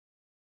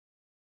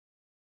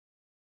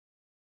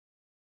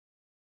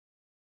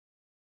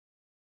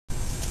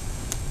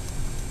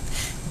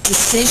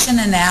decision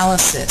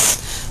analysis.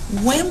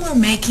 When we're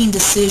making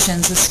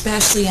decisions,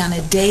 especially on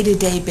a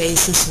day-to-day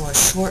basis or a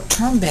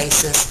short-term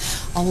basis,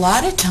 a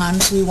lot of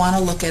times we want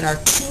to look at our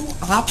two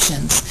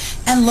options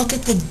and look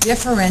at the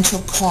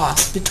differential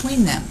cost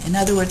between them. In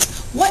other words,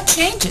 what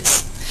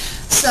changes?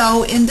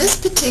 So in this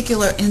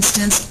particular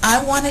instance,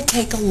 I want to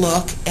take a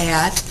look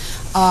at,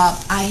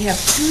 I have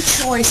two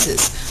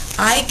choices.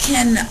 I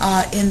can,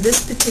 in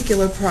this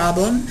particular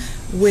problem,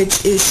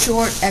 which is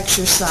short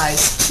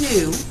exercise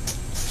 2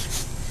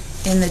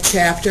 in the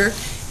chapter,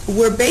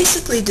 we're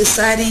basically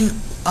deciding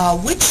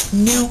which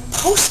new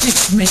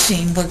postage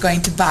machine we're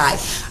going to buy.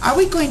 Are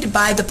we going to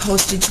buy the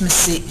postage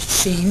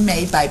machine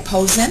made by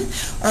Posen,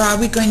 or are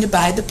we going to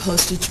buy the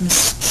postage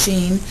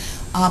machine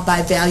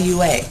by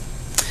Value A?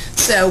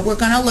 So we're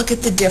going to look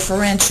at the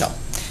differential.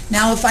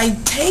 Now if I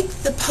take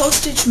the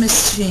postage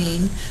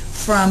machine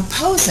from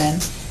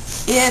Posen,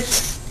 it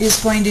is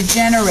going to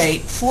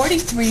generate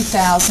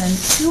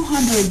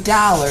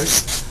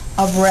 $43,200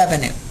 of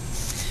revenue,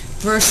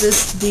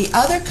 versus the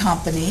other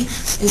company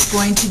is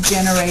going to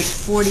generate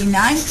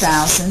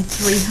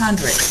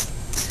 $49,300.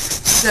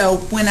 So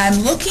when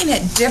I'm looking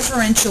at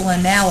differential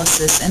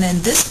analysis, and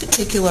in this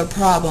particular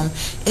problem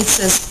it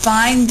says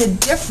find the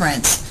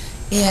difference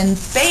in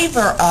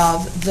favor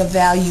of the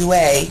Value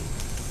A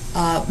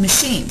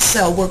machine.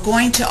 So we're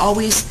going to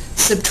always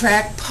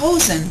subtract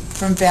Posen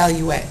from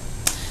Value A.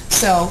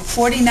 So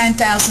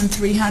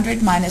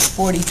 49,300 minus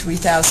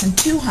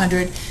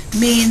 43,200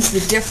 means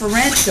the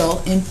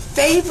differential in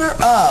favor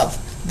of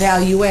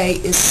Value A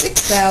is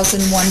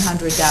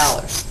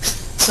 $6,100.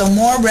 So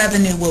more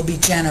revenue will be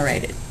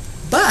generated.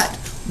 But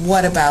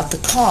what about the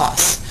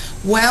cost?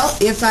 Well,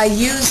 if I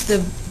use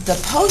the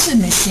Posen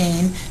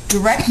machine,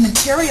 direct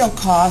material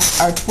costs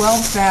are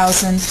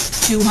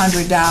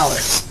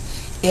 $12,200.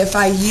 If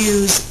I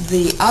use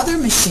the other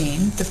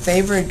machine, the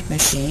favored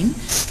machine,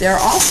 they're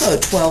also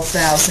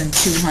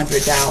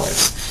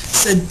 $12,200.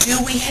 So do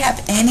we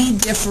have any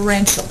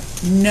differential?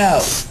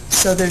 No.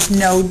 So there's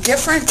no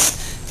difference,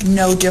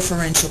 no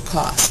differential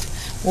cost.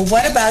 Well,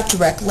 what about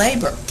direct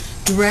labor?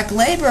 Direct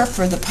labor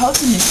for the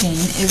Posen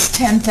machine is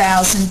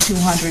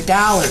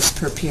 $10,200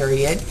 per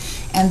period,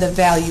 and the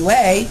Value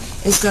A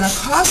is going to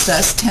cost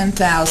us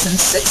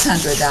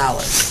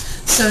 $10,600.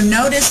 So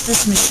notice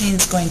this machine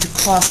is going to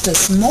cost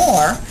us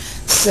more,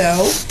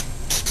 so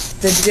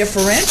the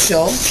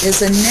differential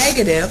is a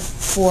negative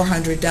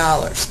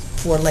 $400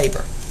 for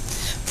labor.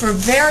 For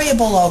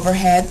variable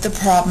overhead, the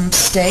problem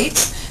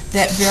states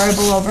that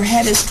variable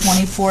overhead is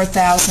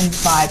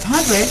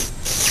 $24,500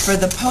 for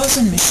the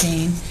Posen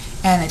machine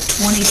and at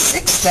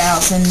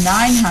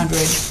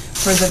 $26,900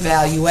 for the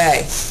Value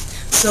A.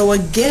 So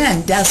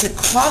again, does it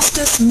cost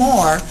us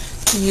more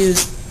to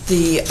use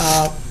the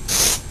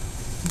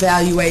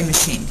Value A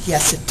machine?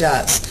 Yes, it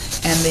does.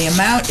 And the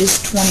amount is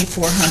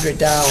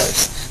 $2,400.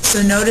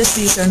 So notice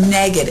these are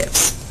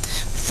negatives.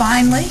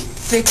 Finally,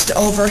 fixed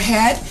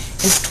overhead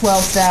is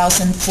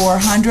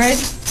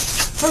 $12,400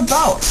 for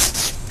both.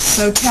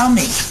 So tell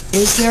me,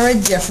 is there a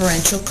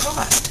differential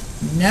cost?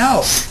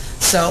 No.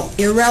 So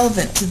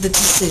irrelevant to the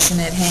decision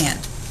at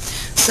hand.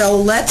 So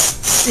let's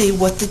see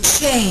what the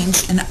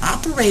change in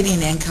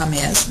operating income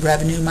is,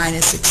 revenue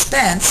minus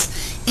expense,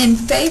 in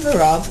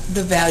favor of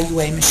the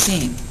Value A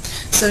machine.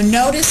 So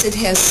notice it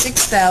has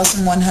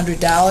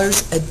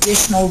 $6,100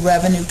 additional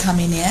revenue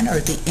coming in, or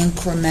the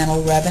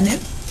incremental revenue,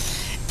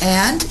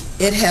 and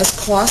it has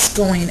costs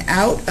going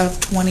out of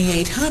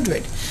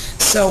 $2,800.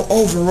 So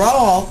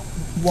overall,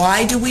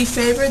 why do we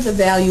favor the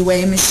Value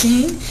A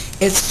machine?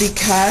 It's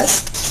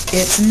because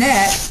its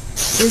net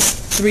is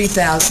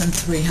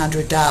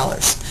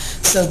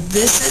 $3,300. So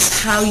this is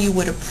how you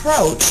would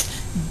approach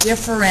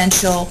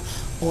differential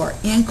or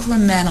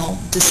incremental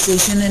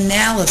decision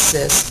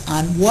analysis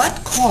on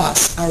what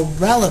costs are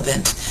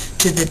relevant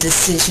to the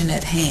decision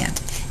at hand.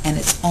 And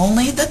it's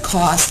only the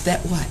costs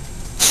that what?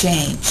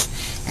 Change.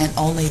 And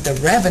only the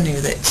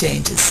revenue that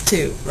changes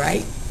too,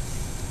 right?